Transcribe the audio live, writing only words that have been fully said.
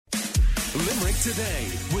Limerick Today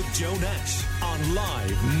with Joe Nash on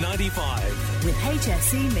Live 95. With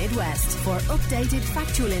HSC Midwest. For updated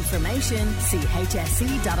factual information, see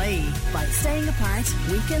hsc.ie. By staying apart,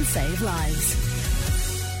 we can save lives.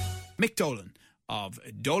 Mick Dolan of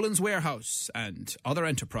Dolan's Warehouse and other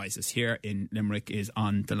enterprises here in Limerick is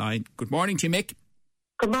on the line. Good morning to you, Mick.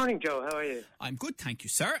 Good morning, Joe. How are you? I'm good, thank you,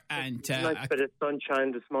 sir. And nice bit of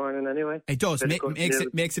sunshine this morning, anyway. It does.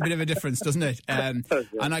 Makes a bit of a difference, doesn't it? And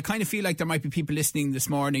I kind of feel like there might be people listening this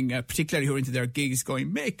morning, particularly who are into their gigs,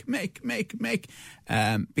 going, make.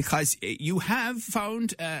 Because you have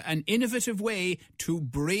found an innovative way to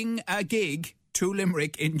bring a gig to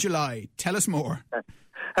Limerick in July. Tell us more.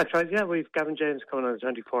 That's right, yeah, we've Gavin James coming on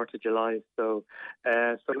the 24th of July, so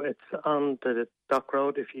it's on the Dock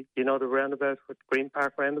Road, if you know the roundabout, Green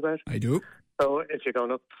Park roundabout. I do. So if you're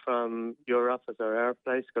going up from your office or our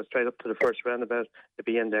place, go straight up to the first roundabout, it'll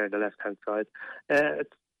be in there on the left-hand side. It's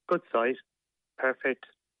a good site, perfect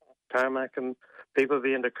tarmac, and people will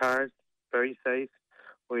be in their cars, very safe.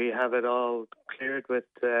 We have it all cleared with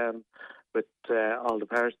all the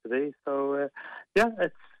powers to be, so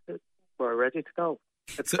we're ready to go.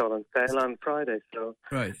 It's going on sale on Friday, so,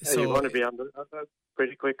 right. You want to be on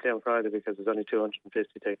pretty quickly on Friday because there's only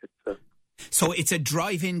 250 tickets. So it's a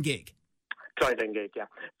drive-in gig? Drive-in gig, yeah.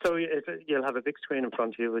 So you'll have a big screen in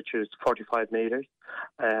front of you, which is 45 metres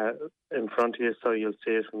in front of you, so you'll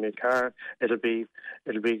see it from your car. It'll be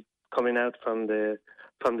coming out from the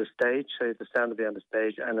stage, so the sound will be on the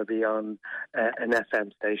stage, and it'll be on an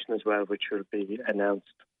FM station as well, which will be announced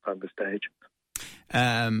on the stage.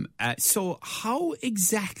 So how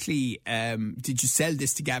exactly did you sell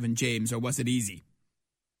this to Gavin James, or was it easy?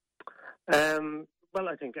 Well,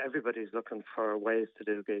 I think everybody's looking for ways to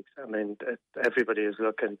do gigs. I mean, everybody is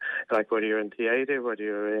looking, like whether you're in theatre, whether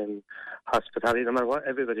you're in hospitality, no matter what,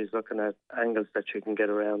 everybody's looking at angles that you can get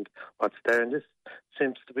around what's there. And this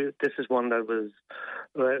is one that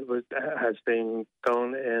has been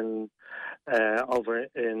going in over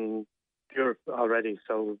in Europe already,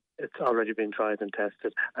 so it's already been tried and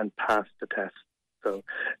tested and passed the test. So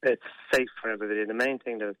it's safe for everybody. The main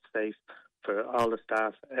thing that it's safe for all the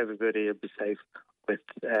staff, everybody will be safe with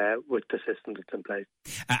the system that's in place.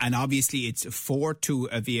 And obviously it's 4 to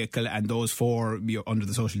a vehicle, and those 4 under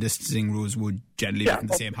the social distancing rules would generally be from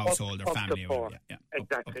the same household or family. Up to 4. Yeah,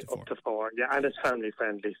 exactly, up to 4. Yeah, and it's family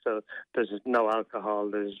friendly, so there's no alcohol,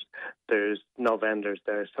 there's no vendors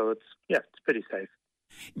there, so it's pretty safe.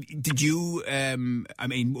 Did you,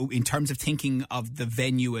 in terms of thinking of the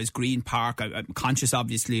venue as Green Park, I'm conscious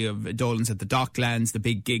obviously of Dolan's at the Docklands, the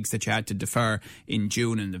big gigs that you had to defer in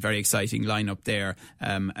June, and the very exciting lineup there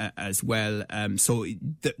as well. So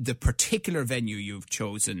the particular venue you've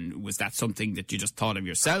chosen, was that something that you just thought of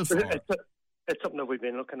yourself? It's something that we've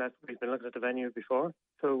been looking at. We've been looking at the venue before,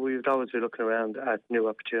 so we've always been looking around at new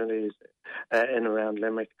opportunities in and around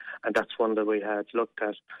Limerick, and that's one that we had looked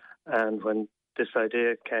at. And when this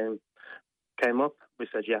idea came up, we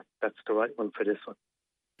said, yeah, that's the right one for this one.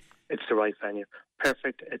 It's the right venue.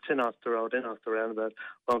 Perfect. It's in off the road, in off the roundabout.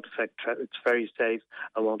 Won't affect it's very safe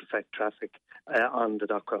and won't affect traffic on the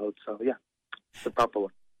Dock Road. So, yeah, it's the proper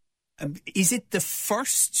one. Is it the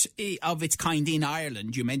first of its kind in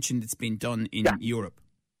Ireland? You mentioned it's been done in Europe.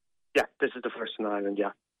 Yeah, this is the first in Ireland,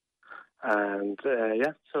 yeah. And,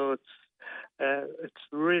 so it's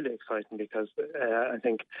really exciting because I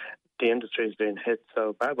think the industry is being hit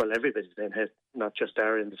so bad. Well, everybody's being hit, not just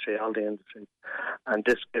our industry, all the industries. And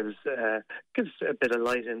this gives a bit of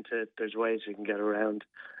light into there's ways you can get around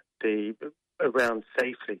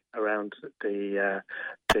safely around the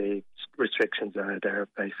restrictions that are there,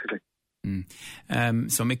 basically.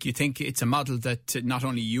 So, Mick, you think it's a model that not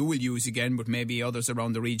only you will use again, but maybe others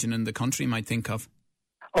around the region and the country might think of?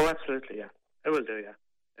 Oh, absolutely, yeah. It will do, yeah.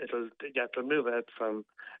 It'll move out from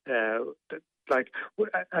like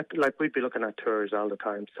we'd be looking at tours all the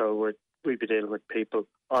time, so we'd be dealing with people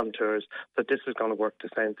on tours, but this is going to work the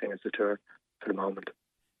same thing as the tour for the moment.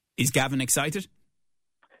 Is Gavin excited?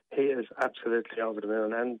 He is absolutely over the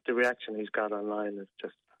moon, and the reaction he's got online is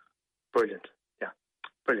just brilliant. Yeah,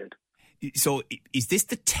 brilliant. So is this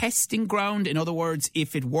the testing ground? In other words,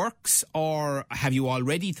 if it works, or have you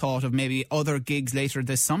already thought of maybe other gigs later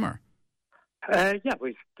this summer?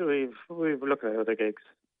 We've looking at other gigs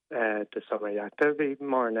this summer. Yeah, there'll be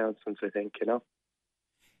more announcements, I think.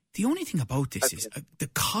 The only thing about this is the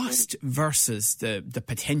cost versus the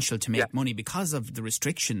potential to make money because of the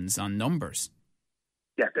restrictions on numbers.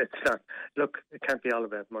 Yeah, it's not. Look, it can't be all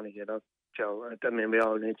about money. Joe. I mean, we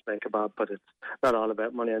all need to make a bob, but it's not all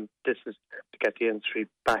about money. And this is to get the industry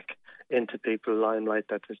back into people's limelight,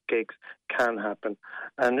 that this gigs can happen.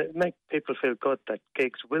 And it makes people feel good that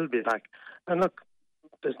gigs will be back. And look,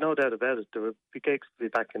 there's no doubt about it. There will be gigs will be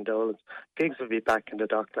back in Dolan's. Gigs will be back in the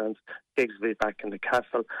Docklands. Gigs will be back in the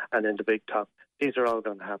Castle and in the Big Top. These are all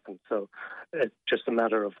going to happen. So it's just a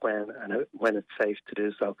matter of when and when it's safe to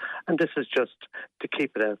do so. And this is just to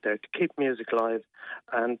keep it out there, to keep music alive.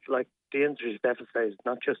 And like the industry is devastated,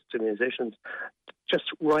 not just the musicians, just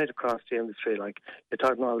right across the industry. Like you're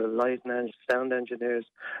talking all the light and sound engineers,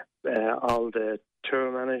 all the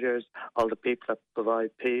tour managers, all the people that provide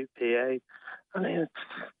PA. I mean,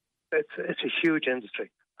 it's a huge industry.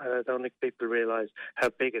 I don't think people realise how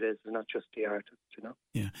big it is, and not just the artists, you know.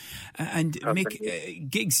 Yeah. And Mick,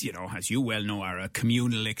 gigs, you know, as you well know, are a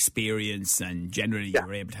communal experience, and generally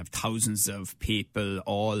you're able to have thousands of people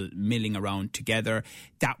all milling around together.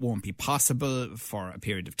 That won't be possible for a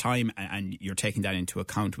period of time, and you're taking that into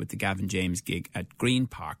account with the Gavin James gig at Green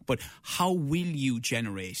Park. But how will you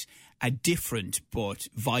generate a different but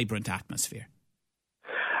vibrant atmosphere?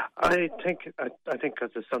 I think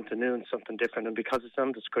because it's something new and something different, and because it's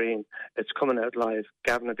on the screen, it's coming out live.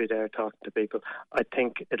 Gavin will be there talking to people. I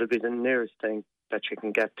think it'll be the nearest thing that you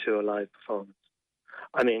can get to a live performance.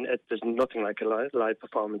 I mean, there's nothing like a live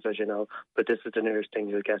performance, as you know, but this is the nearest thing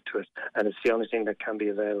you'll get to it, and it's the only thing that can be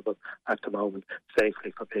available at the moment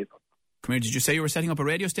safely for people. Come here, did you say you were setting up a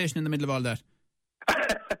radio station in the middle of all that?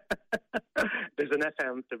 There's an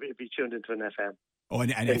FM, to be tuned into an FM. Oh, an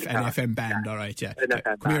FM band, all right, yeah.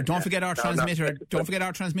 Come here, don't forget our transmitter. Don't forget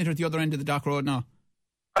our transmitter at the other end of the Dock Road now.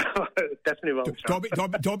 Definitely won't.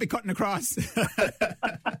 Don't be cutting across.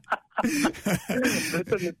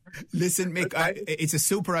 Listen, Mick, it's a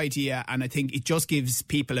super idea, and I think it just gives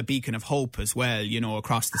people a beacon of hope as well, you know,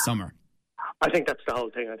 across the summer. I think that's the whole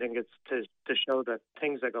thing. I think it's to show that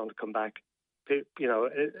things are going to come back. You know,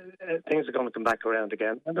 things are going to come back around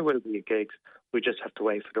again, and there will be gigs. We just have to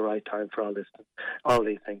wait for the right time for all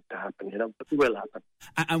these things to happen, you know, but it will happen.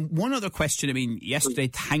 And one other question, I mean, yesterday,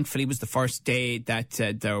 thankfully, was the first day that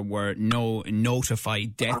there were no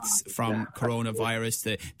notified deaths from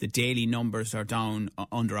coronavirus. The daily numbers are down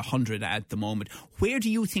under 100 at the moment. Where do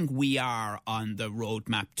you think we are on the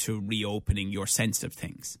roadmap to reopening, your sense of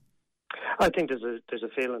things? I think there's a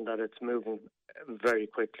feeling that it's moving very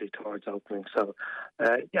quickly towards opening. So,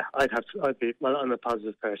 I'd be. Well, I'm a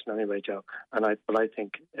positive person anyway, Joe, but I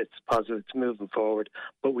think it's positive. It's moving forward,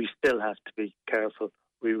 but we still have to be careful.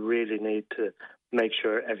 We really need to make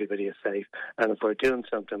sure everybody is safe, and if we're doing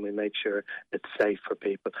something, we make sure it's safe for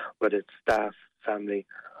people, whether it's staff, family,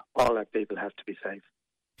 all our people have to be safe.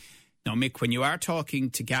 Now, Mick, when you are talking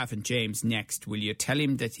to Gavin James next, will you tell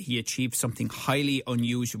him that he achieved something highly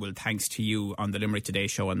unusual thanks to you on the Limerick Today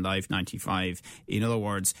show on Live 95? In other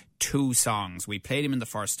words, 2 songs. We played him in the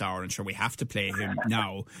first hour, and sure, we have to play him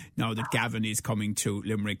now that Gavin is coming to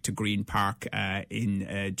Limerick to Green Park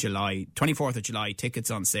in July, 24th of July. Tickets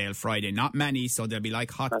on sale Friday. Not many, so they'll be like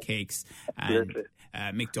hotcakes. And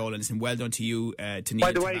Mick Dolan, and well done to you, to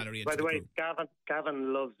Neil, to Valerie. By the way,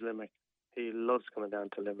 Gavin loves Limerick. He loves coming down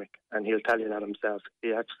to Limerick, and he'll tell you that himself.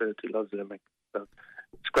 He absolutely loves Limerick. So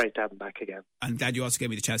it's great to have him back again. I'm glad you also gave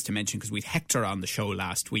me the chance to mention, because we had Hector on the show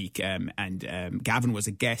last week, and Gavin was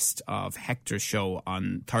a guest of Hector's show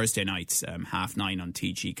on Thursday nights, 9:30 on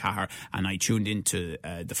TG Cahir, and I tuned into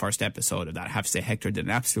the first episode of that. I have to say, Hector did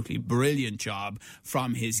an absolutely brilliant job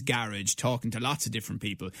from his garage, talking to lots of different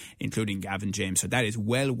people, including Gavin James. So that is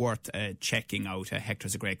well worth checking out.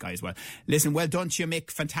 Hector's a great guy as well. Listen, well done to you,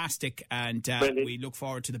 Mick. Fantastic. And we look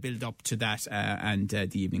forward to the build-up to that and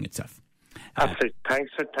the evening itself. Absolutely.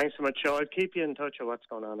 Thanks so much, Joe. I'll keep you in touch with what's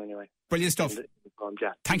going on anyway. Brilliant stuff.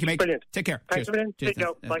 Thank you, mate. Brilliant. Take care. Thanks a million. Cheers.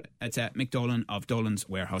 Joe. Bye. It's Mick Dolan of Dolan's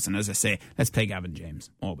Warehouse. And as I say, let's play Gavin James.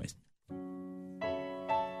 Always.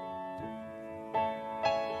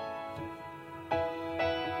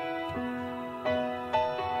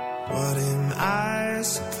 What am I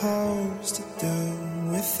supposed to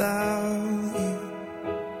do without you?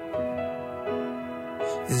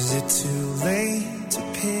 Is it too late to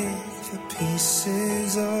pick the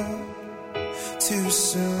pieces up? Too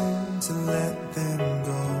soon to let them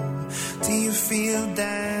go? Do you feel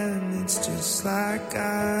damaged just like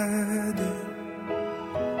I do?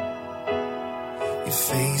 Your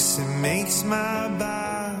face, it makes my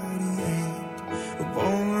body ache. It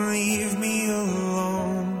won't leave me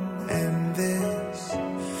alone. And this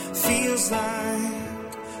feels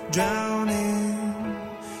like drowning,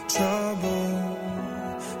 trouble,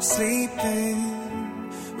 sleeping,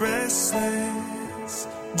 restless,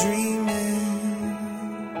 dreaming.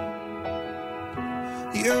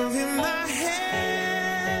 You're in my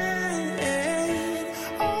head,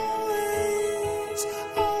 always,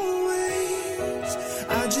 always.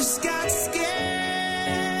 I just got scared,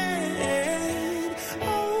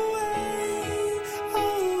 away,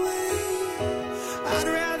 away. I'd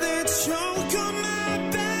rather choke on my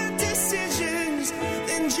bad decisions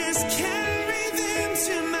than just carry them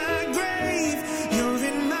to my grave. You're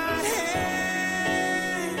in my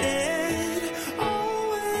head,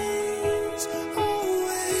 always,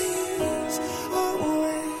 always,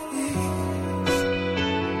 always.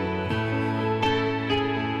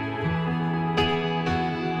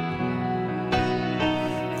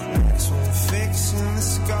 Cracks won't fix and the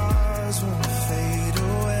scars won't fade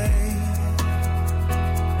away.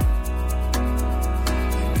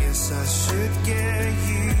 I guess I should get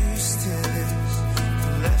used to this.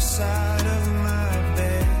 The left side of my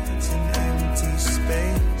bed's an empty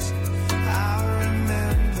space. I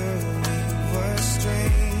remember we were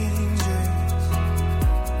strangers.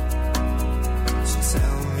 So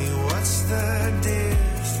tell me what's the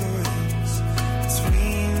difference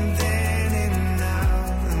between then and now,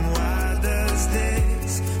 and why does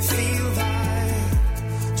this feel like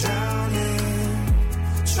drowning,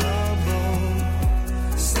 trouble,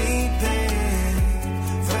 sleeping,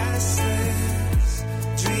 restless,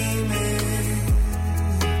 dreaming.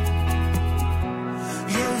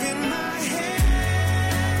 You're in my head,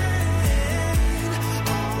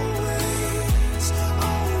 always,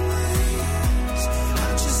 always. I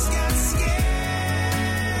just got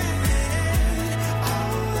scared,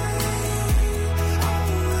 away,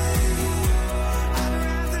 away. I'd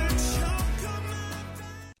rather choke on my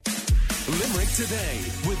Limerick Today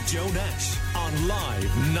with Joe Nash on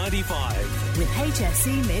Live 95. With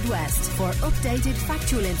HSC Midwest. For updated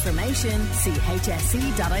factual information, see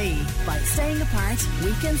hsc.ie. By staying apart,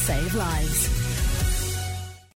 we can save lives.